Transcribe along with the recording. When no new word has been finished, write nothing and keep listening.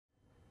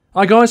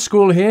Hi guys,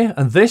 Squirrel here,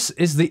 and this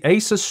is the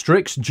ASUS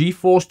Strix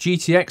GeForce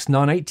GTX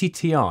 980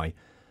 Ti,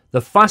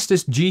 the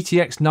fastest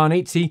GTX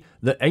 980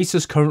 that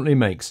ASUS currently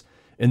makes.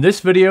 In this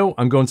video,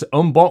 I'm going to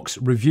unbox,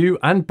 review,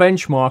 and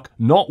benchmark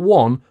not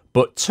one,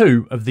 but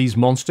two of these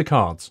monster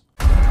cards.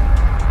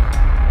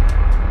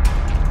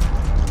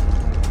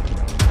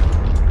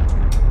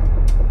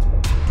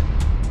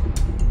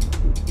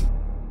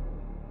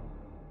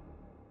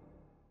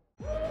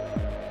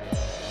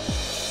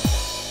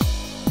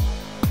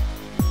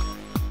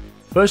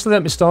 Firstly,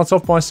 let me start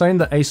off by saying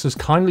that ASUS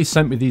kindly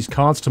sent me these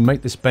cards to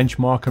make this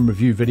benchmark and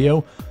review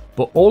video,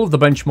 but all of the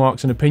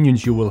benchmarks and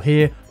opinions you will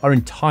hear are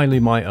entirely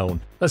my own.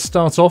 Let's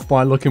start off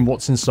by looking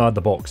what's inside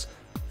the box.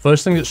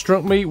 First thing that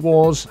struck me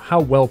was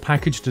how well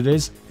packaged it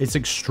is. It's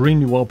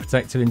extremely well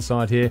protected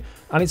inside here,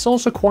 and it's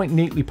also quite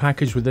neatly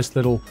packaged with this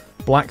little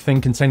black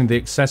thing containing the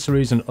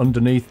accessories, and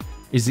underneath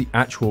is the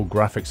actual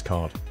graphics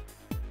card.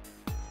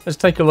 Let's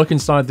take a look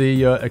inside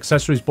the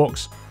accessories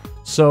box.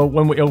 So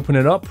when we open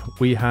it up,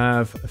 we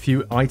have a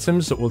few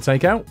items that we'll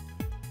take out.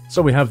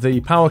 So we have the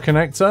power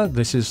connector.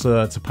 This is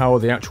to power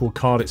the actual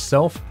card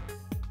itself.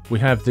 We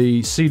have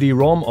the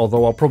CD-ROM,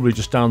 although I'll probably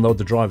just download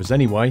the drivers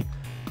anyway.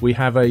 We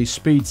have a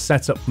speed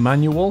setup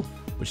manual,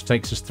 which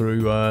takes us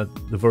through the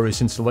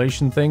various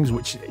installation things,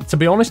 which, to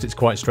be honest, it's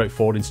quite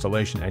straightforward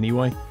installation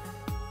anyway.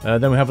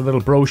 Then we have a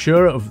little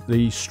brochure of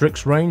the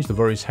Strix range, the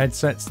various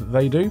headsets that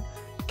they do,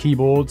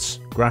 keyboards,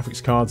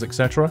 graphics cards,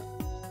 etc.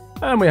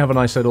 And we have a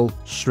nice little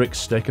Strix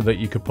sticker that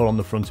you could put on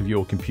the front of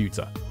your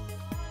computer.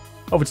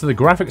 Over to the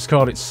graphics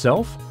card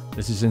itself.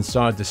 This is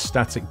inside this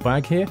static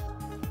bag here.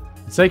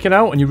 You take it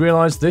out and you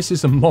realise this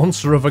is a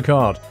monster of a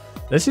card.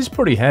 This is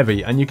pretty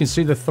heavy, and you can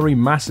see the three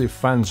massive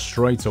fans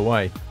straight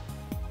away.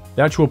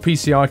 The actual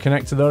PCI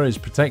connector there is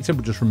protected.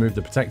 We'll just remove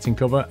the protecting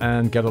cover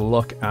and get a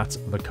look at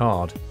the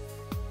card.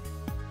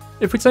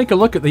 If we take a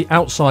look at the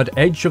outside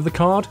edge of the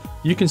card,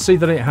 you can see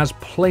that it has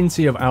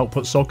plenty of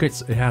output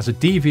sockets. It has a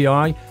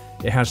DVI,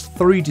 it has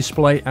 3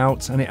 display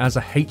outs, and it has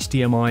a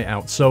HDMI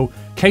out, so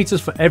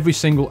caters for every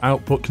single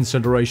output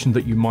consideration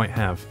that you might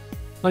have.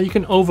 Now you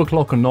can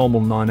overclock a normal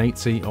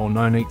 980 or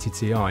 980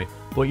 Ti,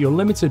 but you're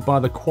limited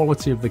by the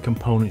quality of the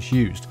components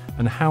used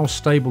and how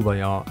stable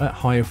they are at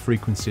higher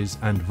frequencies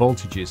and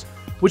voltages,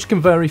 which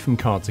can vary from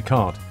card to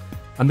card,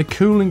 and the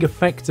cooling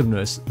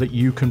effectiveness that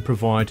you can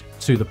provide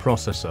to the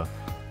processor.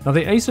 Now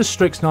the ASUS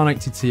Strix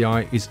 980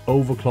 Ti is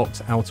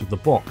overclocked out of the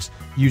box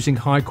using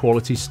high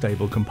quality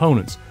stable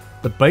components.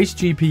 The base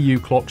GPU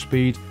clock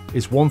speed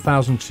is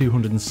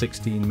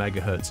 1216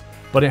 MHz,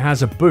 but it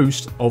has a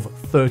boost of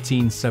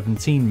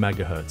 1317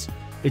 MHz.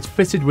 It's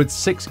fitted with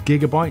 6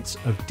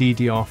 GB of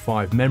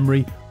DDR5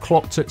 memory,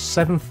 clocked at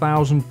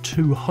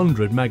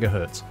 7200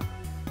 MHz.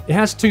 It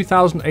has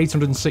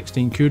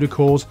 2816 CUDA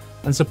cores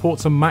and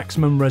supports a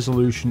maximum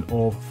resolution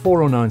of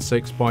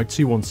 4096 by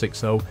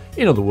 2160,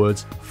 in other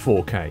words,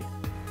 4K.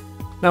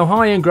 Now,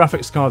 high-end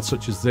graphics cards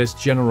such as this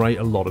generate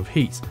a lot of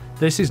heat.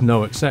 This is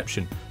no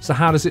exception, so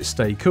how does it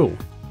stay cool?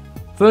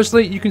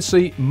 Firstly, you can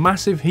see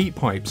massive heat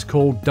pipes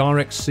called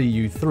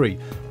DirectCU3.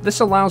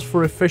 This allows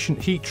for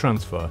efficient heat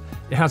transfer.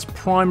 It has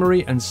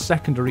primary and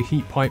secondary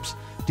heat pipes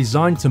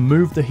designed to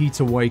move the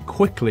heat away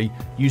quickly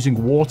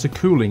using water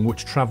cooling,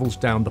 which travels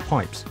down the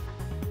pipes.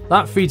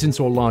 That feeds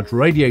into a large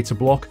radiator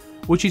block,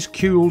 which is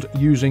cooled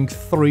using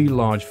 3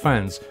 large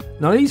fans.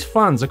 Now these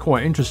fans are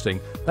quite interesting.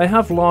 They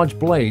have large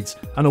blades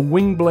and a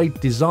wing blade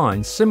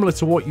design similar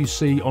to what you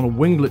see on a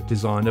winglet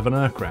design of an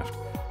aircraft.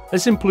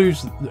 This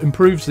improves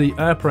the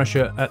air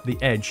pressure at the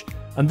edge,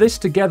 and this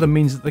together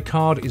means that the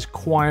card is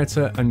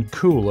quieter and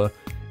cooler,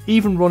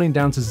 even running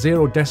down to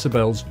 0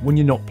 decibels when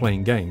you're not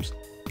playing games.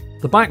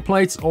 The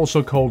backplate,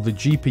 also called the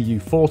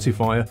GPU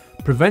fortifier,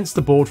 prevents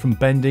the board from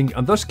bending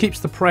and thus keeps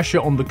the pressure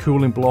on the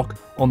cooling block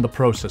on the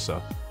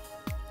processor.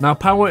 Now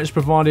power is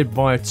provided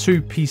via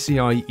 2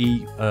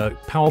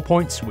 PCIe power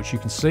points, which you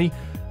can see,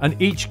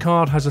 and each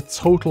card has a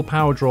total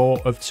power draw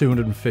of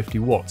 250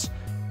 watts.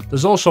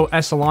 There's also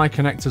SLI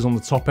connectors on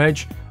the top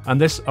edge, and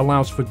this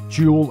allows for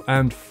dual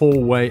and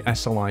 4-way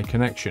SLI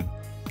connection.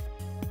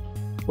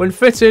 When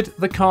fitted,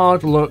 the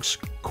card looks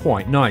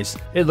quite nice.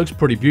 It looks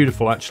pretty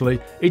beautiful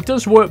actually. It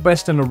does work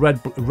best in a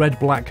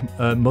red-black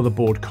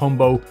motherboard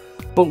combo,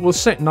 but will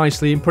sit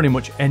nicely in pretty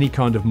much any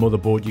kind of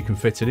motherboard you can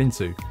fit it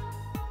into.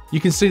 You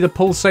can see the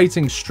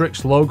pulsating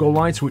Strix logo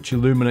light, which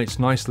illuminates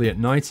nicely at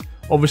night.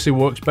 Obviously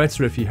works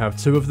better if you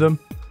have 2 of them.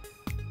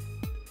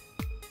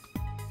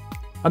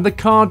 And the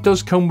card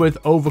does come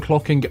with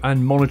overclocking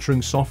and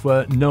monitoring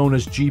software known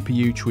as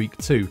GPU Tweak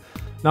 2.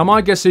 Now my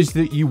guess is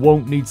that you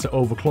won't need to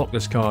overclock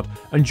this card,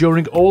 and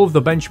during all of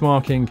the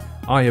benchmarking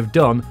I have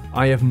done,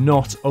 I have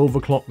not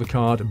overclocked the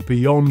card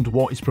beyond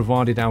what is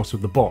provided out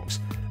of the box.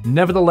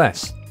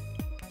 Nevertheless,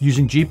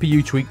 using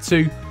GPU Tweak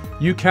 2,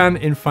 you can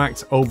in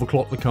fact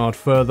overclock the card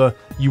further.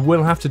 You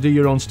will have to do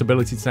your own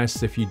stability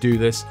tests if you do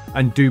this,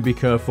 and do be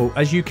careful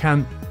as you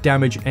can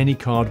damage any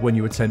card when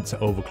you attempt to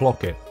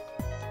overclock it.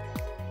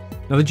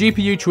 Now the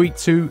GPU Tweak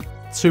 2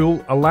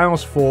 tool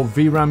allows for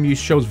VRAM use,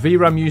 shows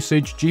VRAM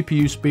usage,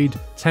 GPU speed,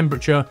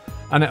 temperature,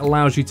 and it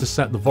allows you to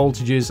set the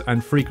voltages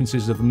and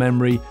frequencies of the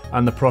memory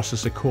and the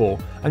processor core,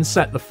 and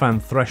set the fan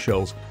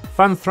thresholds.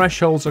 Fan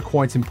thresholds are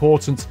quite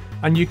important,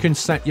 and you can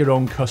set your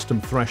own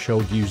custom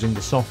threshold using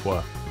the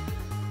software.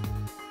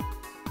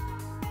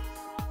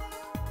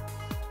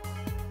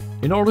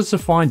 In order to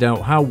find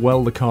out how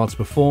well the cards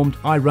performed,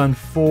 I ran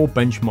 4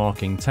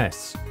 benchmarking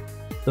tests.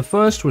 The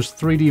first was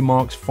 3D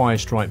Mark's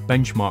Firestrike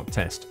benchmark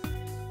test,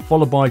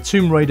 followed by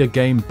Tomb Raider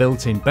game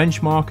built-in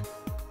benchmark,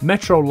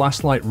 Metro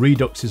Last Light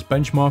Redux's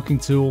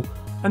benchmarking tool,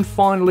 and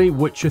finally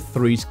Witcher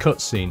 3's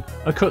cutscene,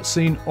 a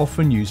cutscene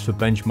often used for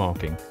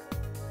benchmarking.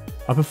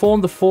 I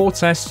performed the 4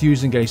 tests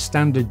using a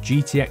standard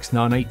GTX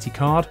 980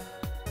 card,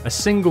 a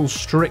single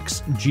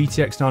Strix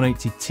GTX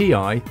 980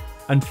 Ti,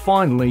 and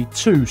finally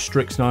 2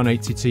 Strix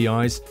 980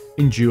 Ti's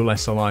in dual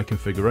SLI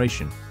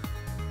configuration.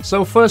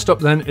 So first up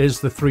then is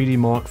the 3D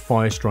Mark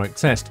Firestrike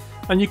test,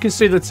 and you can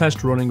see the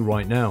test running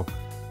right now.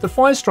 The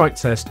Firestrike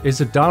test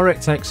is a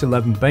DirectX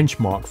 11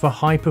 benchmark for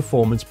high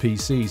performance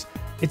PCs.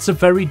 It's a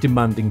very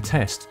demanding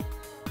test.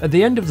 At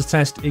the end of the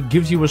test, it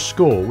gives you a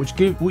score which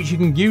you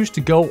can use to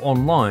go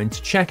online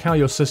to check how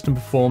your system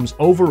performs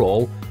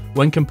overall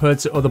when compared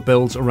to other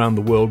builds around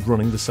the world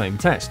running the same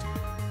test.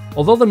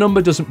 Although the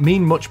number doesn't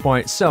mean much by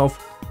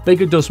itself,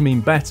 bigger does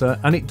mean better,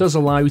 and it does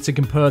allow you to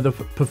compare the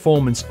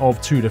performance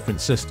of 2 different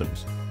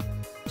systems.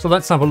 So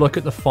let's have a look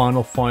at the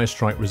final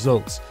Firestrike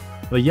results.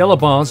 The yellow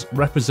bars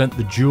represent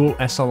the dual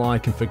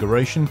SLI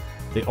configuration,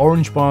 the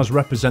orange bars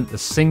represent the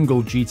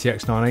single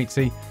GTX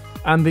 980,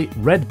 and the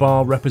red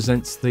bar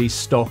represents the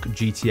stock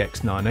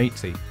GTX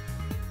 980.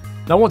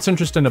 Now what's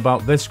interesting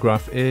about this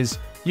graph is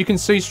you can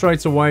see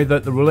straight away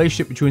that the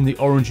relationship between the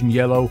orange and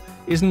yellow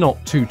is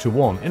not 2 to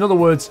 1. In other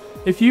words,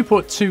 if you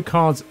put 2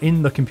 cards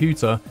in the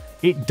computer,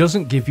 it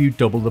doesn't give you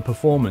double the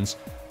performance.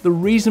 The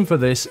reason for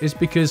this is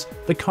because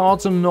the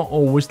cards are not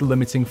always the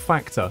limiting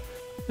factor.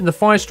 In the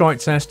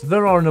Firestrike test,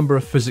 there are a number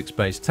of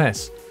physics-based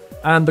tests,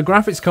 and the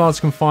graphics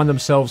cards can find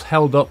themselves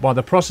held up by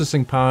the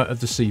processing power of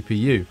the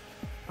CPU.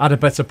 Add a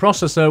better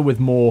processor with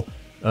more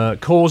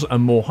cores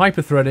and more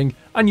hyperthreading,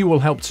 and you will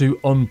help to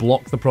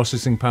unblock the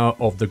processing power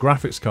of the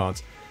graphics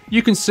cards.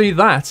 You can see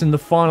that in the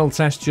final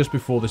test just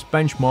before this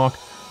benchmark,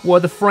 where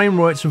the frame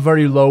rates are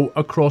very low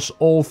across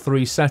all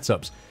 3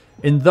 setups.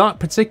 In that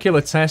particular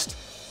test,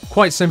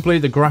 quite simply,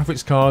 the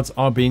graphics cards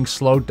are being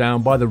slowed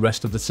down by the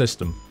rest of the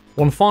system.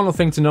 One final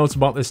thing to note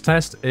about this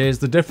test is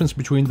the difference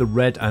between the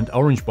red and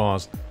orange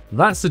bars.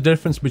 That's the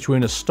difference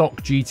between a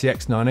stock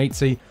GTX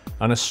 980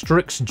 and a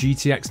Strix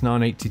GTX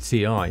 980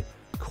 Ti.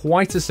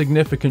 Quite a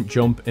significant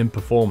jump in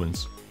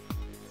performance.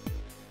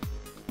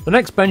 The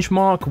next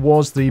benchmark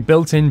was the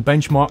built-in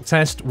benchmark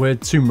test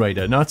with Tomb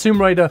Raider. Now Tomb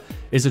Raider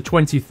is a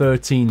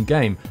 2013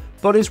 game,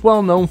 but is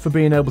well known for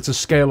being able to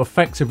scale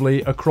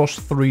effectively across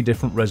 3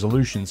 different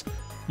resolutions.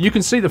 You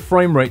can see the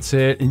frame rates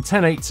here. In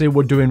 1080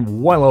 we're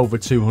doing well over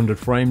 200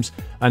 frames,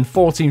 and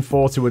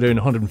 1440 we're doing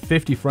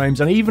 150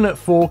 frames, and even at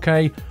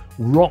 4K,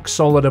 rock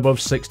solid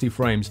above 60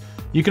 frames.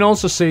 You can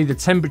also see the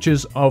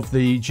temperatures of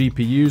the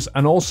GPUs,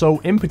 and also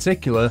in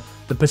particular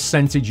the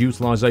percentage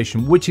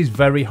utilization, which is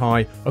very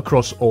high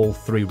across all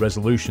 3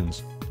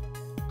 resolutions.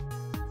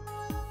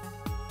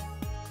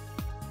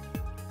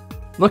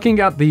 Looking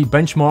at the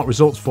benchmark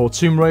results for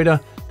Tomb Raider,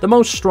 the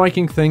most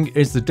striking thing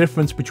is the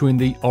difference between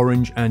the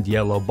orange and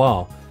yellow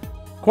bar.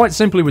 Quite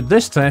simply with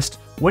this test,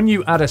 when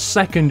you add a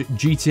second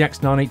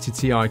GTX 980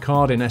 Ti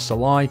card in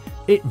SLI,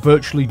 it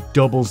virtually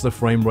doubles the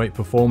frame rate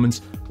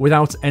performance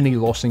without any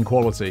loss in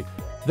quality.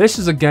 This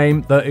is a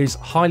game that is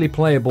highly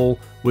playable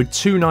with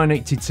 2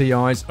 980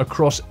 Ti's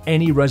across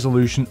any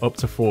resolution up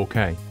to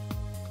 4K.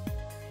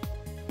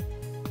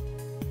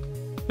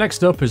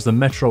 Next up is the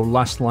Metro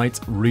Last Light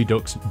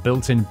Redux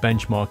built-in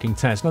benchmarking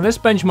test. Now this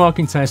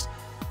benchmarking test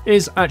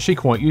is actually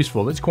quite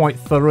useful. It's quite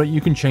thorough. You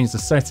can change the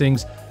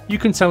settings, you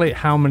can tell it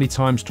how many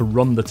times to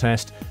run the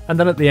test, and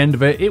then at the end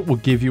of it, it will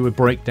give you a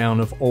breakdown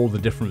of all the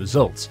different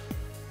results.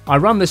 I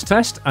ran this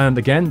test, and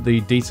again, the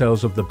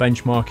details of the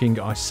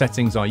benchmarking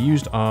settings I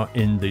used are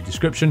in the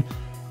description.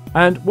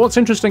 And what's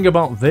interesting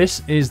about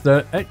this is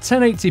that at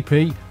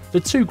 1080p, the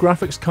 2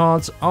 graphics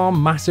cards are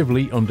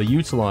massively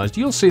underutilized.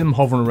 You'll see them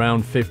hovering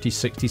around 50,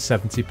 60,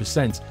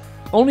 70%.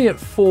 Only at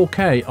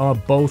 4K are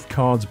both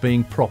cards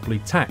being properly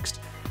taxed,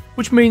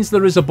 which means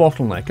there is a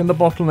bottleneck, and the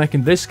bottleneck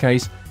in this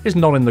case is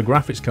not in the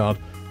graphics card,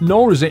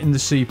 nor is it in the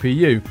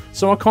CPU,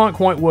 so I can't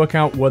quite work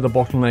out where the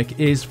bottleneck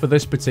is for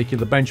this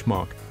particular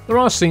benchmark. There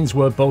are scenes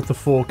where both the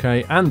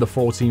 4K and the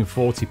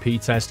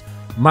 1440p test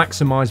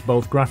maximize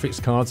both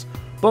graphics cards,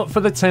 but for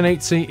the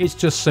 1080 it's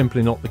just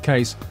simply not the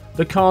case.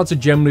 The cards are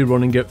generally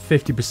running at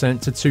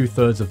 50% to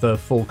 2/3 of their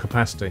full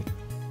capacity.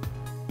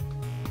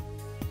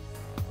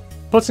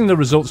 Putting the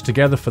results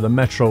together for the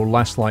Metro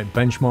Last Light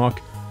benchmark,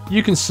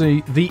 you can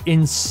see the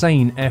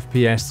insane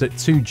FPS that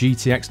 2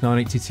 GTX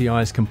 980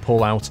 Ti's can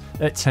pull out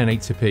at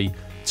 1080p,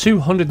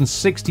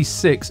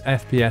 266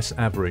 FPS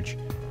average.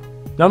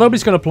 Now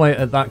nobody's going to play it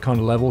at that kind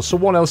of level, so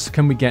what else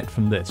can we get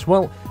from this?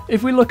 Well,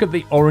 if we look at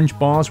the orange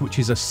bars, which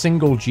is a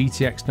single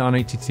GTX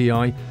 980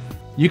 Ti,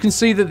 you can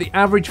see that the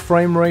average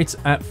frame rate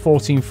at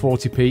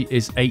 1440p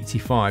is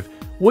 85,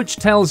 which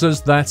tells us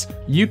that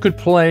you could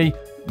play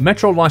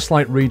Metro Last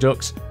Light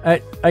Redux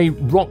at a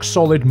rock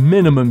solid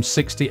minimum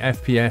 60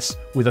 FPS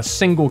with a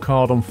single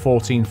card on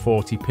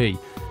 1440p.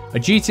 A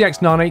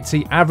GTX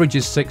 980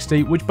 averages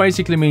 60, which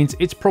basically means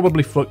it's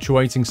probably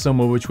fluctuating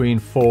somewhere between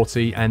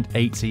 40 and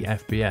 80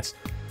 FPS.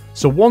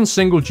 So one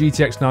single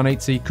GTX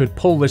 980 could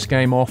pull this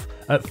game off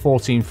at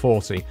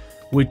 1440.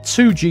 With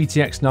two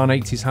GTX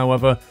 980s,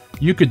 however,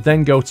 you could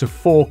then go to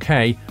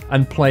 4K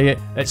and play it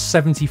at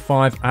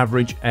 75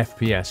 average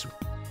FPS.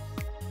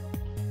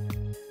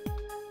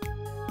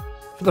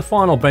 For the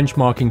final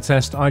benchmarking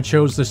test, I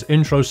chose this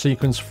intro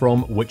sequence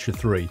from Witcher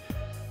 3.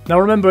 Now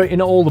remember,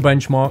 in all the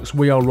benchmarks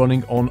we are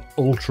running on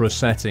ultra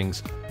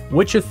settings.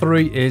 Witcher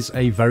 3 is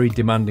a very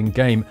demanding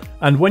game,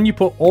 and when you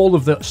put all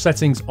of the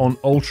settings on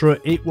ultra,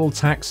 it will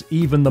tax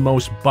even the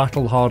most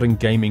battle-hardened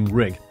gaming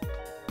rig.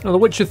 Now The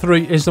Witcher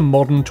 3 is a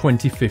modern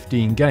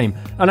 2015 game,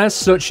 and as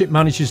such it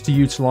manages to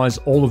utilise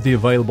all of the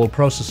available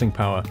processing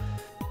power.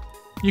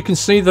 You can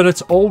see that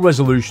at all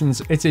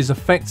resolutions it is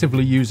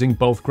effectively using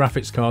both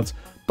graphics cards,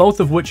 both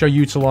of which are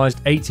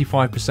utilised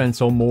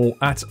 85% or more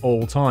at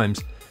all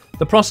times.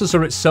 The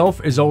processor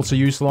itself is also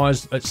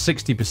utilised at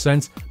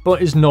 60%,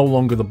 but is no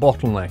longer the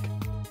bottleneck.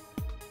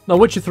 Now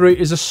Witcher 3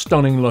 is a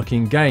stunning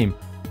looking game,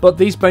 but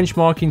these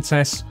benchmarking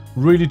tests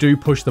really do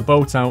push the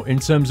boat out in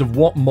terms of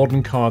what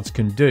modern cards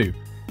can do,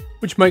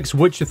 which makes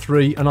Witcher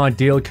 3 an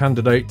ideal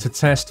candidate to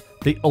test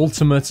the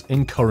ultimate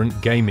in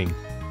current gaming.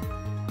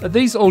 At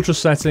these ultra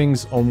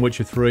settings on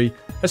Witcher 3,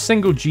 a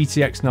single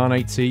GTX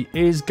 980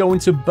 is going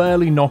to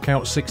barely knock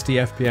out 60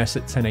 FPS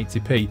at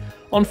 1080p.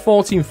 On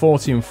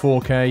 1440 and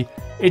 4K,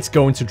 it's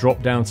going to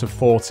drop down to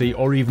 40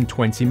 or even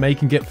 20,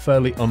 making it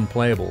fairly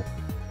unplayable.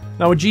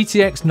 Now a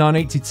GTX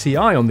 980 Ti,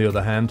 on the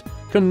other hand,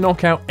 can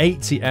knock out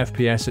 80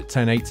 FPS at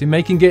 1080,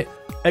 making it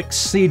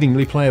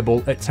exceedingly playable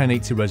at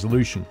 1080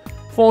 resolution.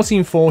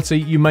 1440,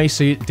 you may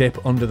see it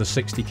dip under the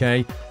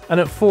 60k, and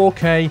at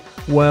 4K,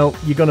 well,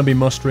 you're going to be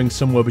mustering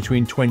somewhere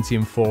between 20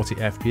 and 40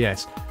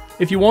 FPS.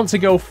 If you want to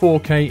go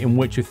 4K in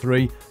Witcher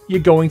 3, you're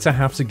going to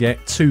have to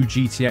get two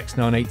GTX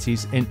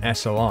 980s in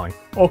SLI,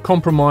 or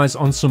compromise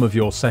on some of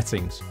your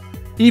settings.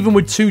 Even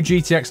with two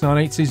GTX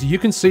 980s, you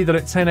can see that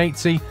at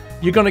 1080,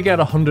 you're going to get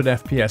 100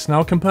 FPS.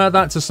 Now compare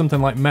that to something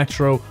like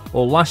Metro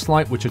or Last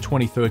Light, which are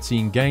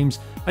 2013 games,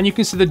 and you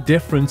can see the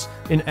difference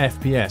in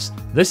FPS.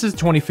 This is a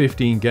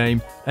 2015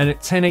 game, and at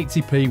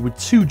 1080p with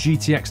two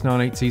GTX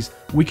 980s,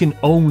 we can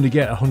only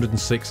get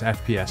 106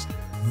 FPS.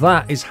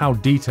 That is how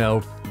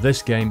detailed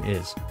this game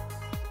is.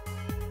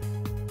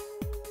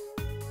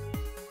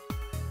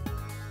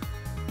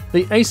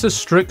 The ASUS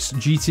Strix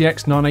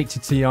GTX 980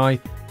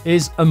 Ti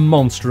is a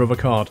monster of a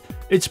card.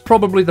 It's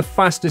probably the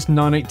fastest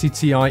 980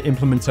 Ti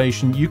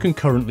implementation you can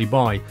currently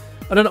buy,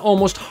 and at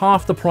almost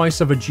half the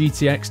price of a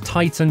GTX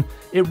Titan,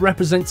 it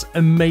represents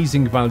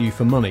amazing value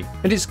for money.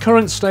 In its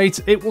current state,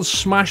 it will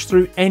smash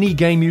through any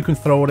game you can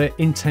throw at it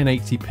in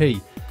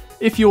 1080p.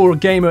 If you're a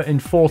gamer in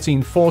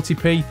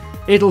 1440p,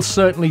 it'll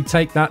certainly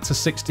take that to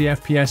 60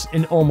 FPS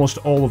in almost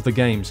all of the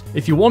games.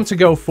 If you want to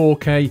go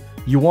 4K,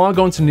 you are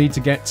going to need to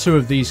get two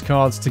of these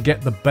cards to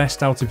get the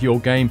best out of your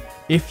game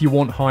if you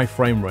want high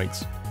frame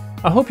rates.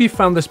 I hope you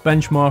found this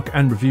benchmark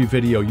and review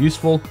video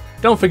useful.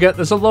 Don't forget,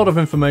 there's a lot of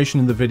information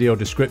in the video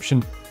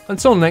description.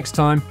 Until next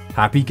time,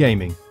 happy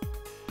gaming!